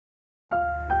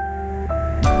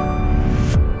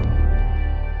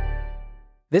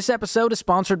This episode is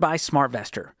sponsored by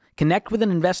SmartVestor. Connect with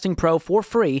an investing pro for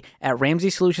free at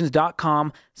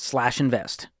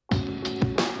RamseySolutions.com/invest.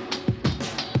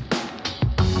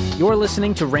 You're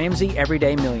listening to Ramsey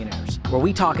Everyday Millionaires, where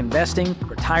we talk investing,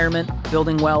 retirement,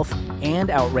 building wealth, and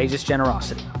outrageous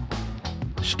generosity.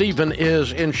 Stephen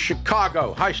is in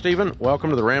Chicago. Hi, Stephen. Welcome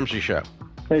to the Ramsey Show.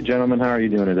 Hey, gentlemen. How are you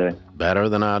doing today? Better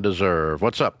than I deserve.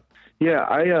 What's up?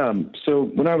 Yeah,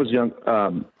 so when I was young,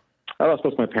 I lost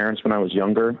both my parents when I was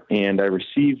younger, and I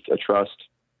received a trust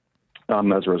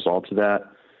as a result of that.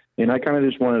 And I kind of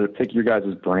just wanted to pick your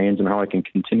guys' brains and how I can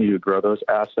continue to grow those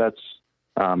assets.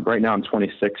 Right now I'm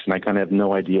 26, and I kind of have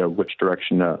no idea which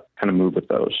direction to kind of move with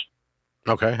those.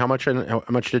 Okay. How much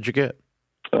did you get?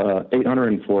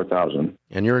 $804,000.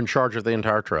 And you're in charge of the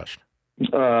entire trust?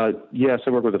 Yes,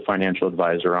 I work with a financial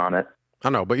advisor on it.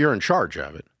 I know, but you're in charge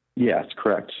of it. Yes,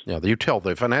 correct. Yeah, you tell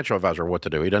the financial advisor what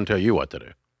to do. He doesn't tell you what to do.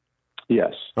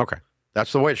 Yes. Okay.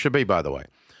 That's the way it should be, by the way.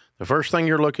 The first thing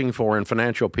you're looking for in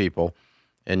financial people,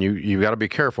 and you got to be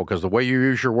careful because the way you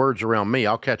use your words around me,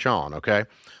 I'll catch on, okay?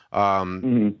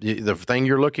 The thing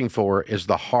you're looking for is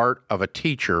the heart of a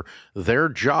teacher. Their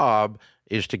job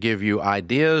is to give you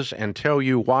ideas and tell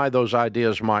you why those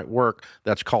ideas might work.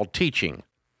 That's called teaching.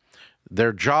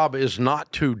 Their job is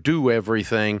not to do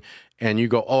everything, and you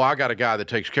go, oh, I got a guy that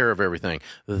takes care of everything.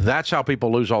 That's how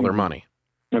people lose all their money.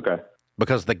 Okay.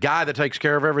 Because the guy that takes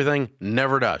care of everything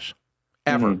never does.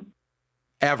 Ever.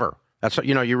 Ever. That's,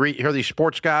 you hear these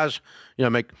sports guys,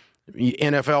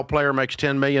 NFL player makes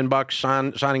 $10 million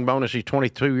signing bonus. He's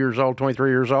 22 years old, 23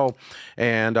 years old.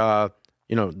 And,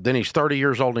 then he's 30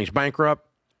 years old and he's bankrupt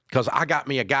because I got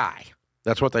me a guy.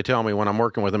 That's what they tell me when I'm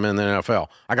working with them in the NFL.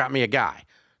 I got me a guy,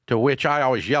 to which I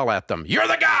always yell at them, you're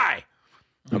the guy.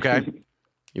 Okay.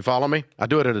 You follow me? I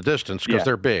do it at a distance because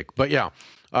they're big. But you're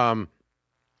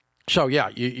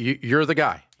the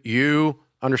guy. You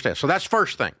understand. So that's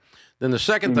first thing. Then the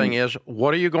second thing is,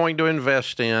 what are you going to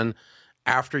invest in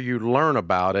after you learn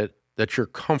about it that you're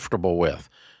comfortable with?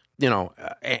 And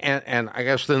I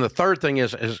guess then the third thing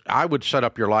is I would set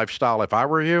up your lifestyle if I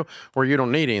were you, where you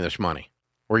don't need any of this money,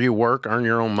 where you work, earn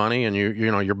your own money, and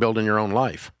you're building your own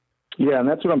life. Yeah, and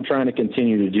that's what I'm trying to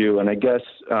continue to do. And I guess,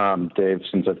 Dave,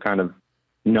 since I've kind of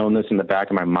known this in the back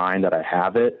of my mind that I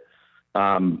have it,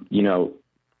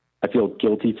 I feel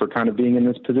guilty for kind of being in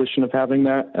this position of having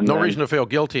that. And no reason to feel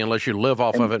guilty unless you live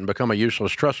off of it and become a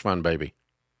useless trust fund baby.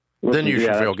 Then you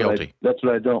should feel guilty. That's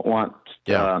what I don't want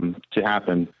to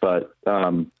happen. But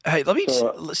hey,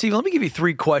 Steve, let me give you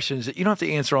three questions that you don't have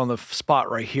to answer on the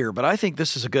spot right here. But I think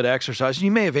this is a good exercise, and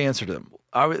you may have answered them.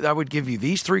 I would give you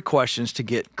these three questions to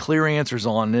get clear answers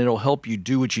on, and it'll help you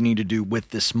do what you need to do with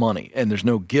this money. And there's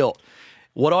no guilt.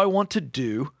 What do I want to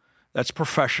do? That's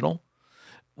professional.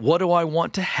 What do I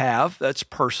want to have? That's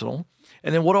personal.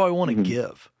 And then what do I want to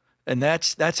give? And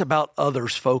that's about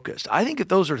others focused. I think if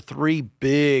those are three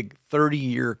big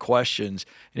 30-year questions,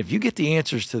 and if you get the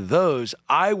answers to those,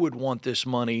 I would want this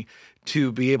money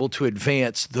to be able to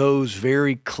advance those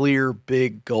very clear,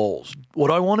 big goals. What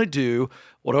do I want to do?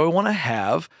 What do I want to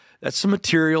have? That's some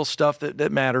material stuff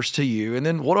that matters to you. And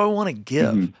then what do I want to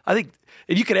give? I think,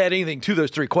 and you could add anything to those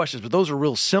three questions, but those are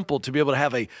real simple to be able to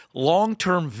have a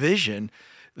long-term vision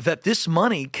that this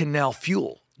money can now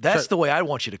fuel. That's the way I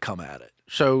want you to come at it.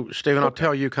 So, Stephen, I'll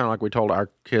tell you kind of like we told our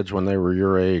kids when they were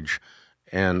your age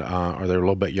and or they were a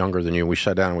little bit younger than you. We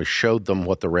sat down and we showed them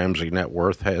what the Ramsey net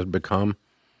worth has become.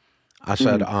 I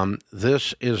said,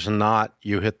 this is not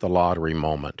you hit the lottery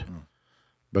moment.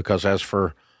 Because as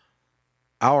for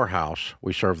our house,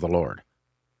 we serve the Lord.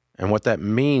 And what that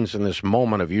means in this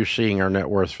moment of you seeing our net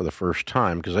worth for the first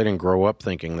time, because they didn't grow up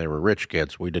thinking they were rich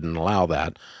kids. We didn't allow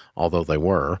that, although they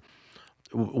were.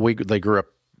 They grew up,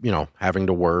 having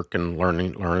to work and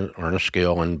learn a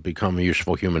skill and become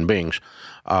useful human beings.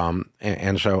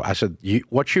 And so I said,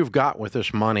 what you've got with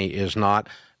this money is not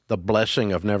the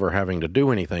blessing of never having to do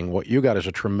anything. What you got is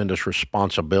a tremendous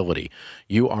responsibility.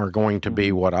 You are going to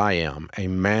be what I am, a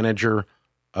manager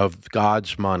of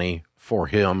God's money for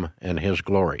Him and His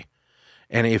glory.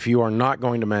 And if you are not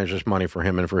going to manage this money for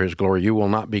Him and for His glory, you will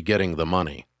not be getting the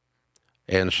money.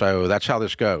 And so that's how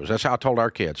this goes. That's how I told our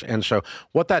kids. And so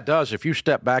what that does, if you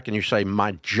step back and you say,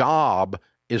 my job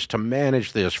is to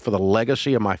manage this for the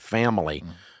legacy of my family,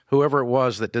 whoever it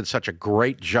was that did such a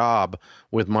great job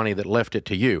with money that left it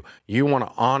to you, you want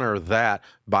to honor that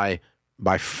by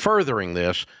furthering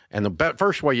this. And the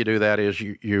first way you do that is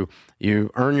you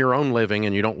earn your own living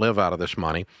and you don't live out of this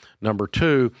money. Number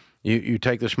two, you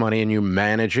take this money and you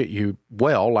manage it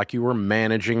like you were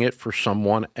managing it for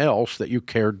someone else that you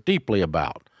care deeply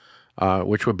about.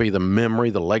 which would be the memory,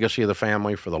 the legacy of the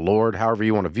family for the Lord, however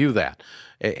you want to view that.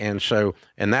 And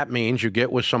that means you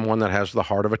get with someone that has the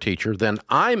heart of a teacher. Then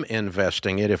I'm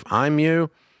investing it, if I'm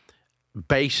you,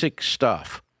 basic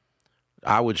stuff.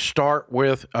 I would start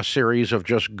with a series of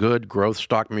just good growth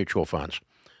stock mutual funds.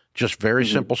 Just very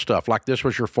simple stuff. Like this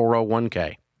was your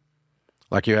 401k.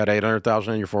 Like you had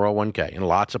 $800,000 in your 401k. And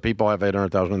lots of people have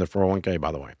 $800,000 in their 401k,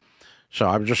 by the way. So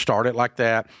I would just start it like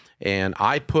that. And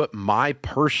I put my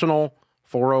personal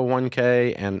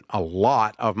 401k and a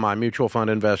lot of my mutual fund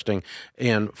investing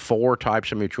in 4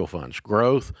 types of mutual funds: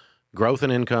 growth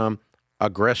and income,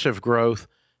 aggressive growth,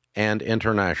 and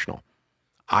international.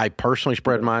 I personally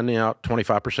spread mine out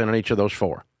 25% in each of those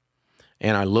 4.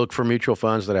 And I look for mutual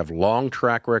funds that have long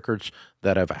track records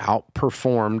that have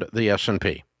outperformed the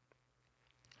S&P.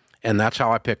 And that's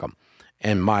how I pick them.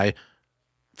 And my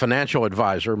financial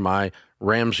advisor, my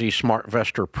Ramsey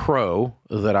SmartVestor Pro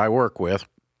that I work with,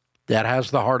 that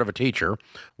has the heart of a teacher,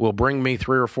 will bring me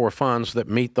 3 or 4 funds that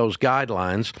meet those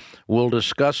guidelines. We'll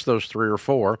discuss those 3 or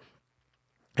 4.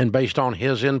 And based on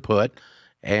his input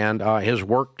and his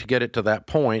work to get it to that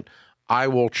point, I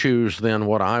will choose then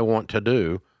what I want to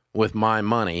do with my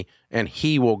money, and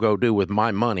he will go do with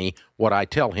my money what I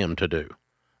tell him to do.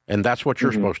 And that's what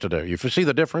you're supposed to do. You see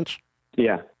the difference?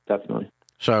 Yeah, definitely.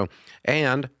 So,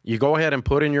 and you go ahead and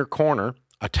put in your corner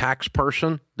a tax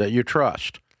person that you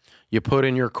trust. You put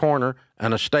in your corner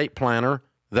an estate planner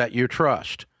that you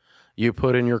trust. You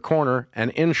put in your corner an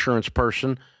insurance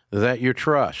person that you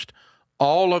trust.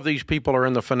 All of these people are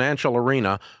in the financial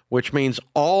arena, which means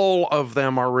all of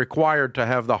them are required to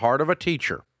have the heart of a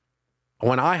teacher.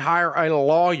 When I hire a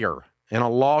lawyer in a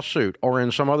lawsuit or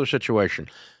in some other situation,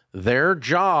 their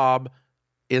job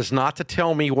is not to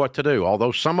tell me what to do,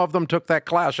 although some of them took that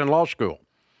class in law school.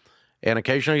 And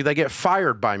occasionally they get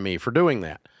fired by me for doing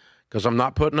that because I'm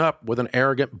not putting up with an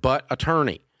arrogant butt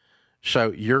attorney.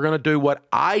 So you're going to do what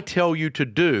I tell you to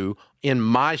do in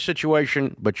my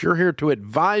situation, but you're here to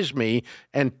advise me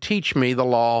and teach me the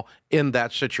law in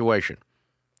that situation.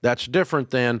 That's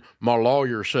different than my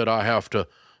lawyer said I have to.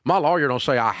 My lawyer don't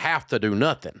say I have to do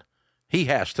nothing. He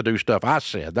has to do stuff I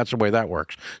said. That's the way that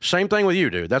works. Same thing with you,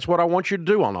 dude. That's what I want you to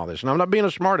do on all this. And I'm not being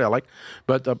a smart aleck,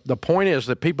 but the point is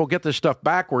that people get this stuff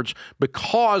backwards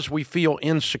because we feel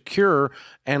insecure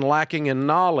and lacking in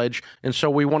knowledge, and so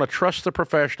we want to trust the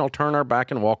professional, turn our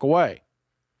back, and walk away.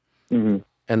 Mm-hmm.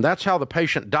 And that's how the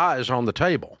patient dies on the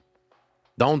table.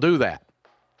 Don't do that.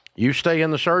 You stay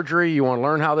in the surgery. You want to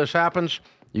learn how this happens.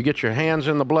 You get your hands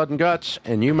in the blood and guts,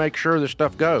 and you make sure this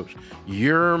stuff goes.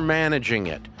 You're managing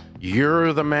it.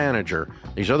 You're the manager.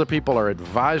 These other people are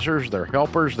advisors, they're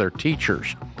helpers, they're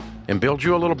teachers. And build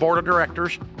you a little board of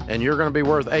directors, and you're going to be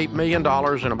worth $8 million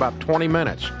in about 20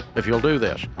 minutes if you'll do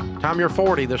this. Time you're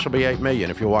 40, this will be $8 million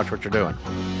if you'll watch what you're doing.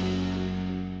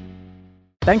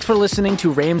 Thanks for listening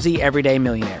to Ramsey Everyday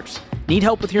Millionaires. Need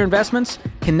help with your investments?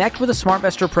 Connect with a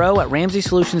SmartVestor Pro at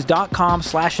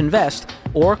RamseySolutions.com/invest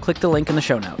or click the link in the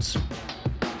show notes.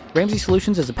 Ramsey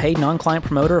Solutions is a paid non-client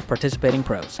promoter of participating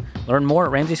pros. Learn more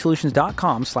at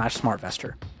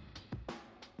RamseySolutions.com/SmartVestor.